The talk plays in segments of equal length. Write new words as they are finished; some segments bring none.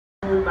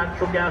fuel,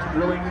 natural gas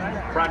drilling,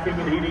 fracking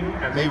and heating.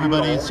 And hey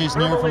everybody, it's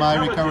Jason here from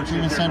I Recover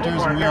Treatment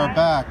Centers, and we are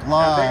back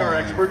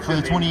live for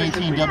the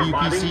 2018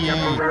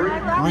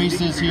 WPCA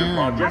races here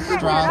in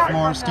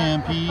Strathmore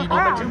Stampede.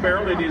 On the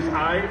 2-barrel, it is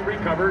I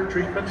Recover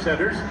Treatment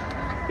Centers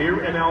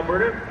here in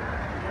Alberta.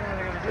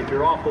 If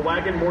you're off the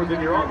wagon more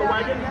than you're on the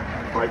wagon,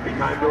 might be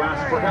time to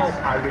ask for help.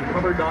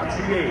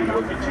 irecover.ca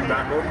will get you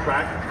back on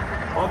track.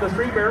 On the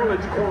 3-barrel,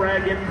 it's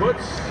Corag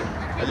Inputs,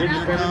 an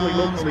independently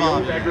locally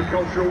owned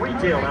agricultural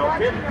retail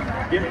outfit.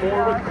 Get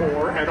more with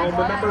Core. And on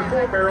the number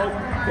 4-barrel,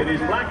 it is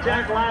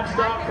Blackjack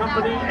Livestock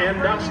Company and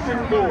Dustin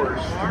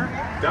Gorst.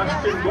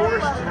 Dustin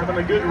Gorst having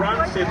a good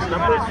run since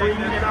number 3 in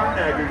our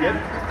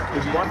aggregate.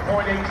 Is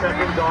 1.8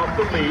 seconds off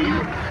the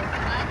lead.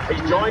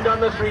 He's joined on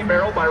the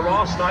 3-barrel by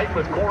Ross Knight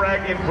with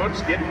Corag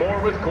Inputs. Get more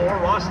with Core.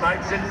 Ross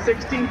Knight sits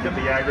 16th in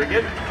the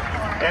aggregate.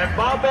 And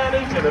Bob Van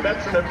Eaton, a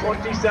veteran of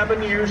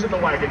 27 years in the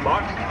wagon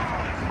box,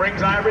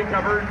 brings I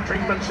Recover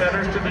Treatment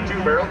Centers to the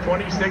 2-barrel,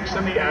 26th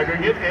in the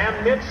aggregate.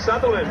 And Mitch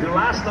Sutherland, who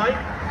last night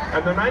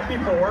and the night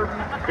before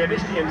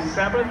finished in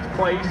 7th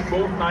place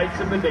both nights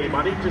in the day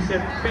money, to sit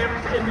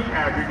 5th in the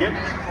aggregate,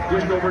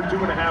 just over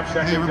 2.5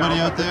 seconds. Hey everybody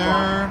out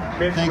there,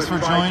 thanks for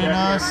joining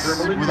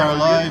us with our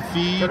live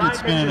feed.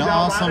 It's been an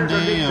awesome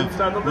day of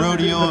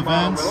rodeo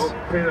events,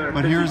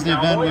 but here's the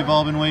event we've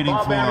all been waiting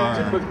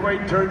for. With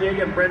Craig Tournier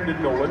and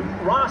Brendan Nolan.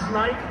 Ross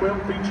Knight will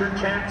feature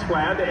Chance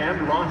Flad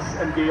and Ross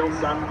and Gail's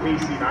son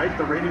Casey Knight,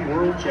 the reigning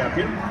world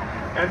champion.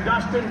 And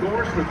Dustin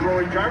Gorst with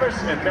Rory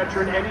Jarvis and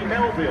veteran Eddie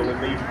Melville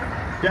in the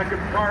deck of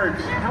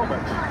cards helmet.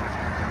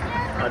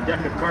 A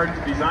deck of cards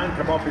designed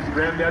from off his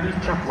granddaddy's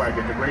chuck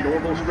wagon, the great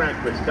Orville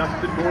Strandquist.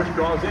 Dustin Gorst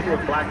draws in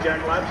with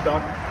Blackjack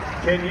Livestock.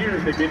 10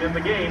 years they've been in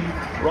the game.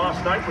 Ross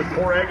Knight with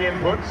Corag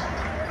Inputs.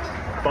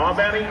 Bob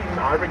Van Eaton,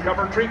 I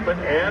Recover Treatment,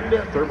 and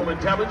Thermal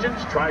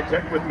Intelligence,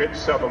 Tri-Tech with Mitch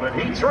Sutherland.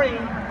 Heat 3,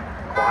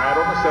 quiet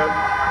on the set.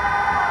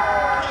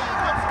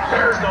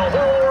 There's the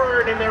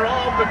horn, and they're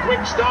off. A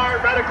quick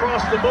start right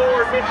across the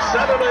board. Mitch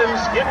Sutherland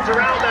skims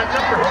around that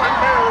number 1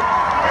 barrel.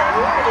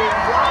 And riding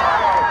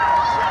wild,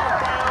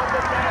 southbound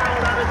and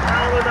down, out of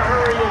town in a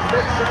hurry as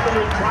Mitch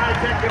Sutherland,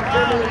 Tri-Tech and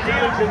Thermal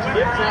Intelligence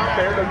gets out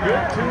there. The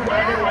good 2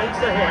 wagon lengths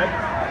ahead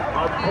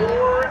of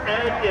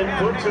Corag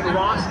Inputs and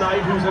Ross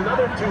Knight, who's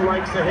another 2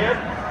 lengths ahead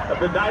of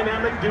the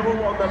dynamic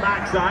duo on the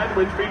backside,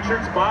 which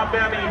features Bob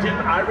Van Eaton,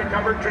 I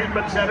Recover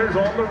Treatment Centers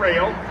on the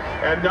rail,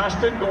 and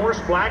Dustin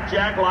Gorst,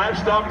 Blackjack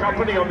Livestock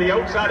Company on the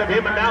outside of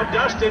him. And now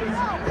Dustin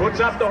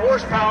puts up the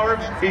horsepower.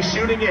 He's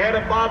shooting ahead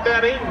of Bob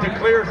Van Eaton to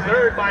clear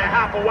 3rd by a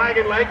half a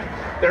wagon length.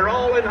 They're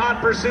all in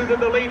hot pursuit of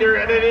the leader,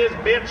 and it is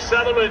Mitch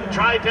Sutherland,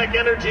 Tri-Tech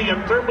Energy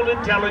and Thermal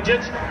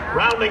Intelligence,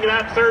 rounding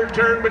that 3rd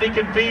turn, but he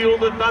can feel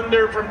the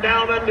thunder from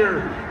down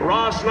under.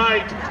 Ross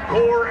Knight,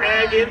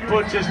 Corag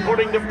Inputs is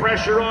putting the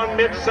pressure on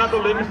Mitch Sutherland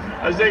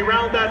as they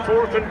round that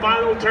 4th and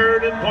final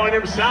turn and point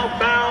him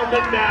southbound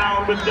and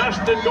down, with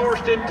Dustin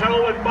Gorst in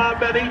tow and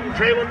Bob Van Eaton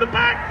trailing the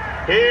pack.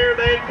 Here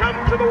they come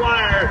to the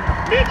wire.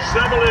 Mitch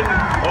Sutherland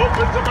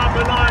opens them up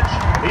a notch.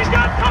 He's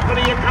got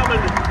company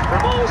coming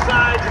from all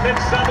sides.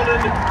 Mitch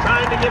Sutherland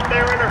trying to get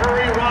there in a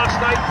hurry. Ross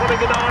Knight putting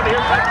it on. Here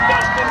comes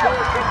Dustin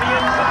Gorst from the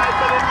inside,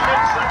 but it's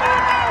Mitch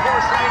Sutherland now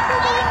horse angle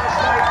to Ross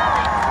Knight.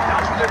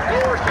 Dustin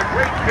Gorst, a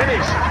great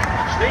finish.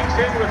 Sneaks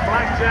in with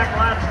Blackjack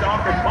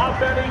Livestock, and Bob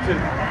Van Eaton,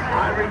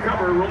 I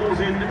Recover, rolls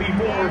in to be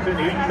 4th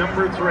in heat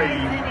number 3.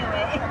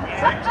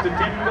 Thanks to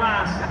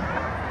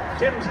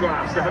Tim's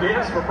Glass, that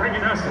is, for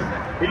bringing us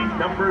heat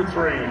number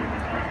 3.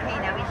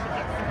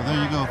 Well,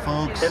 there you go,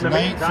 folks.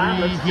 Night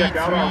 3, heat 3,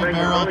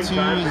 barrel 2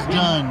 is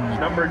done.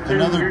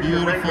 Another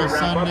beautiful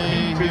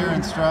Sunday here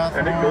in Strathmore.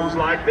 And it goes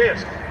like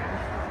this.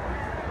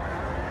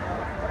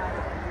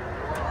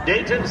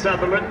 Dayton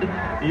Sutherland,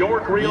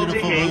 York Realty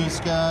Beautiful blue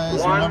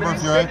skies. Remember,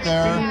 if you're out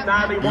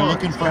there, you're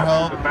looking for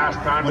help.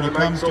 When it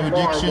comes to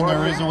addiction,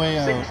 there is a way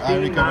out.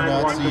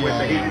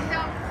 iRecover.ca.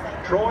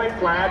 Troy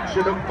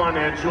Flagship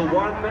Financial,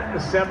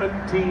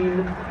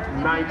 117.99.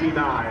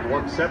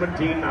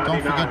 117.99.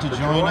 Don't forget to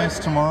join us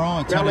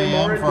tomorrow at 10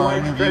 a.m. for our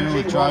interview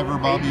with driver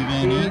Bobby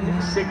Van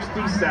Eaton.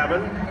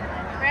 67.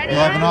 You'll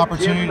have an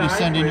opportunity to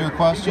send in your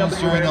questions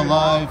during the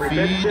live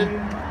feed.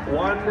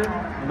 I'll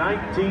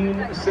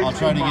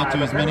try to get to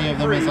as many of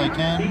them as I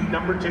can. Heat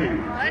number 2. Let's go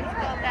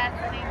that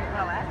thing.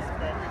 Well, that's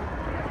good.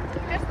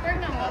 Just bring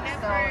them. We'll get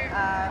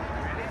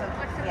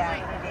yeah,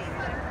 it is.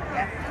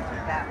 Yes,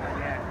 that one.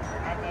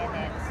 And then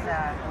it's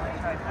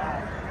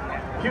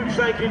Huge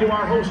thank you to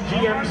our host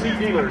GMC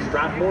dealers,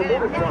 Strathmore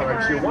Motor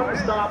Products, your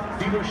one-stop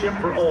dealership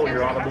for all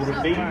your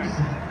automotive needs.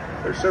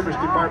 Their service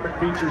department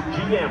features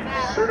GM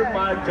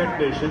certified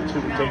technicians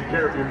who will take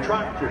care of your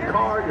truck, your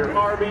car, your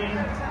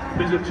RV.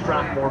 Visit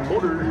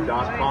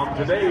StrathmoreMotors.com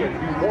today and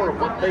view more of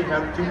what they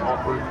have to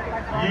offer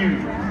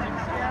you.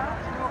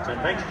 And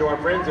thanks to our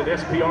friends at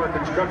SPR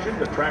Construction,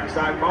 the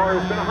trackside bar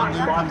has been a hot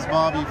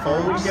spot Bobby,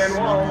 all folks. weekend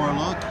long. One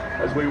more look.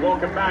 As we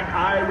welcome back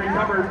I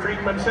Recover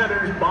Treatment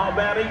Centers, Bob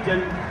Van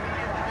Eaton.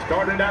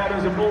 Started out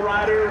as a bull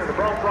rider and a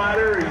bronc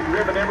rider. He's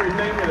driven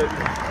everything that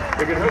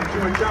you can hook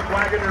to a chuck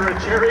wagon or a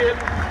chariot.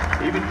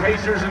 even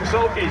Pacers and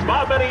Sulkies.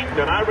 Bob Van Eaton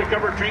and I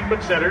Recover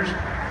Treatment Centers.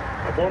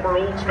 A former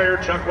Olds Fair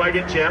chuck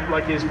wagon champ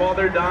like his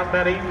father, Don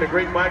Van Eaton, a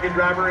great wagon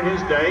driver in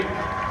his day.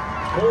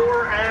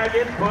 Core Ag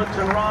Inputs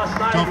and Ross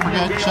Knight. Don't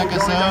forget, check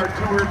us out.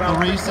 The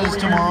race is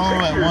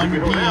tomorrow at 1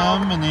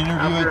 p.m. and the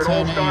interview at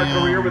 10 a.m.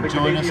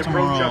 Join us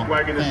tomorrow.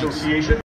 Thanks.